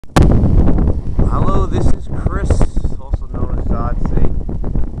Hello, this is Chris, also known as Odyssey,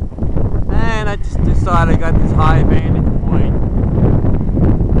 and I just decided I got this high vantage point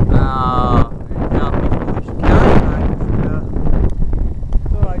in southeast Volusia County, and I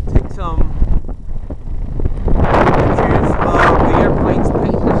just thought I'd take some pictures of the airplanes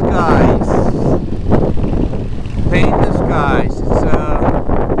painting the skies. Painting the skies. It's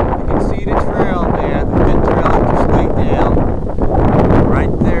you can see the trail there, the Chemtrail I just laid down.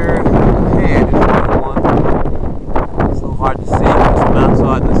 Right there ahead is the one. It's a little hard to see because I'm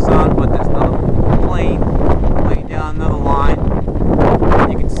outside in the sun, but there's another plane laying down another line.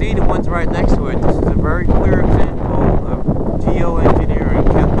 And you can see the ones right next to it. This is a very clear example of geoengineering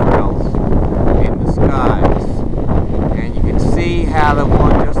chemtrails in the skies. And you can see how the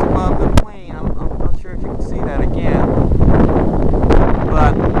one just above the plane, I'm not sure if you can see that again,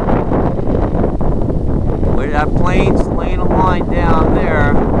 but where that plane's laying a line down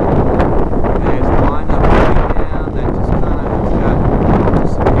there, there's a line up laying down that just kind of got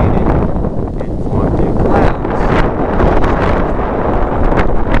dissipated and formed in clouds.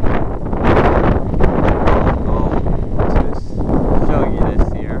 I'll show you this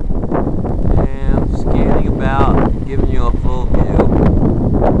here. And I'm scanning about, giving you a full view.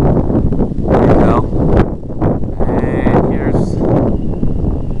 There you go. And here's...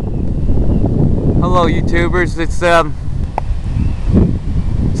 Hello YouTubers, it's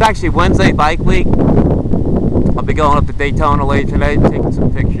actually Wednesday bike week. I'll be going up to Daytona later today, taking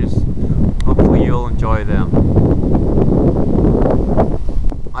some pictures. Hopefully you'll enjoy them.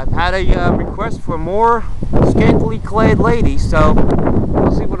 I've had a request for more scantily clad ladies, so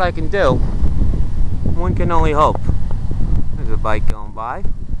I'll see what I can do. One can only hope. There's a bike going by.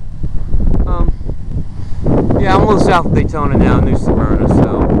 Yeah, I'm a little south of Daytona now, New Smyrna,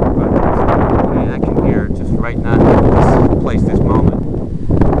 so but in action here, just right now in this place, this moment.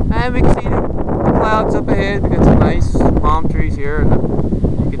 And we can see the clouds up ahead. We got some nice palm trees here, and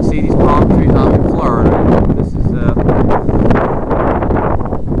you can see these palm trees. I'm in Florida. This is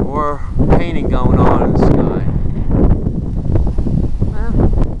more painting going on in the sky.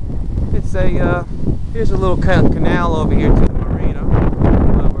 It's a here's a little canal over here to the marina,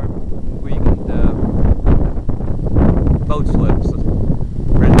 where you can boat slips,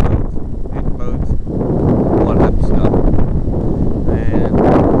 rent boats, big boats, all that type of stuff. And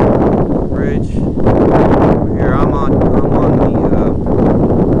bridge over here. I'm on the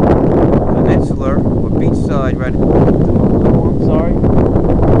peninsula or beach side, right? I'm sorry.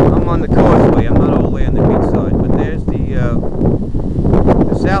 I'm on the causeway. I'm not all the way on the beach side, but there's the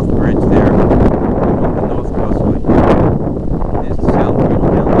south bridge there. The north causeway. There's the south bridge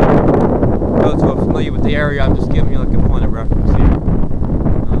down there. Those who are familiar with the area, I'm just giving you like a point of reference here.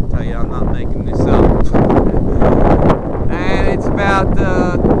 I'll tell you, I'm not making this up. And it's about,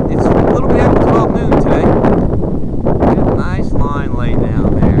 it's a little bit after 12 noon today. Got a nice line laid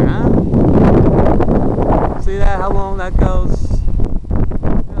down there, huh? See that, how long that goes?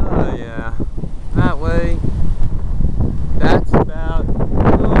 Oh yeah, that way. That's about, that's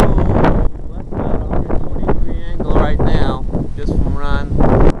about 120-degree angle right now, just from what I'm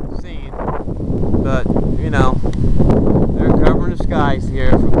seeing. But, you know, they're covering the skies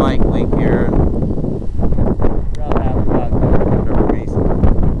here for bike week here.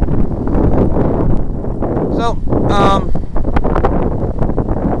 So,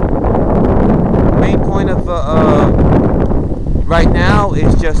 main point of right now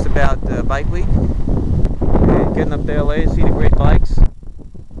is just about bike week and getting up there late to see the great bikes,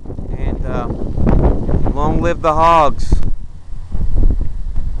 and long live the hogs.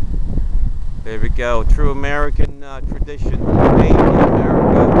 There we go, true American tradition, made in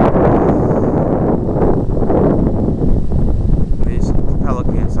America. These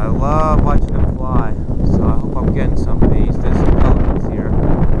pelicans, I love watching them fly, so I hope I'm getting some of these. There's some pelicans here.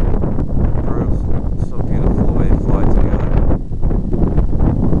 Proves so beautiful the way they fly together.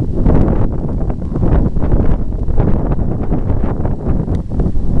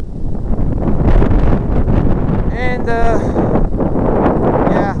 And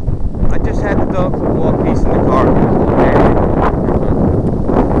yeah, I just had the dog for a walk piece in the car.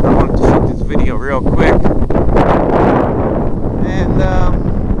 I wanted to shoot this video real quick. And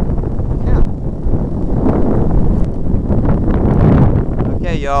yeah.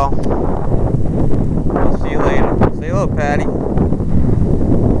 Okay, y'all. I'll see you later. Say hello, Patty.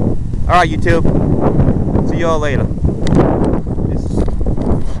 Alright, YouTube. See y'all later.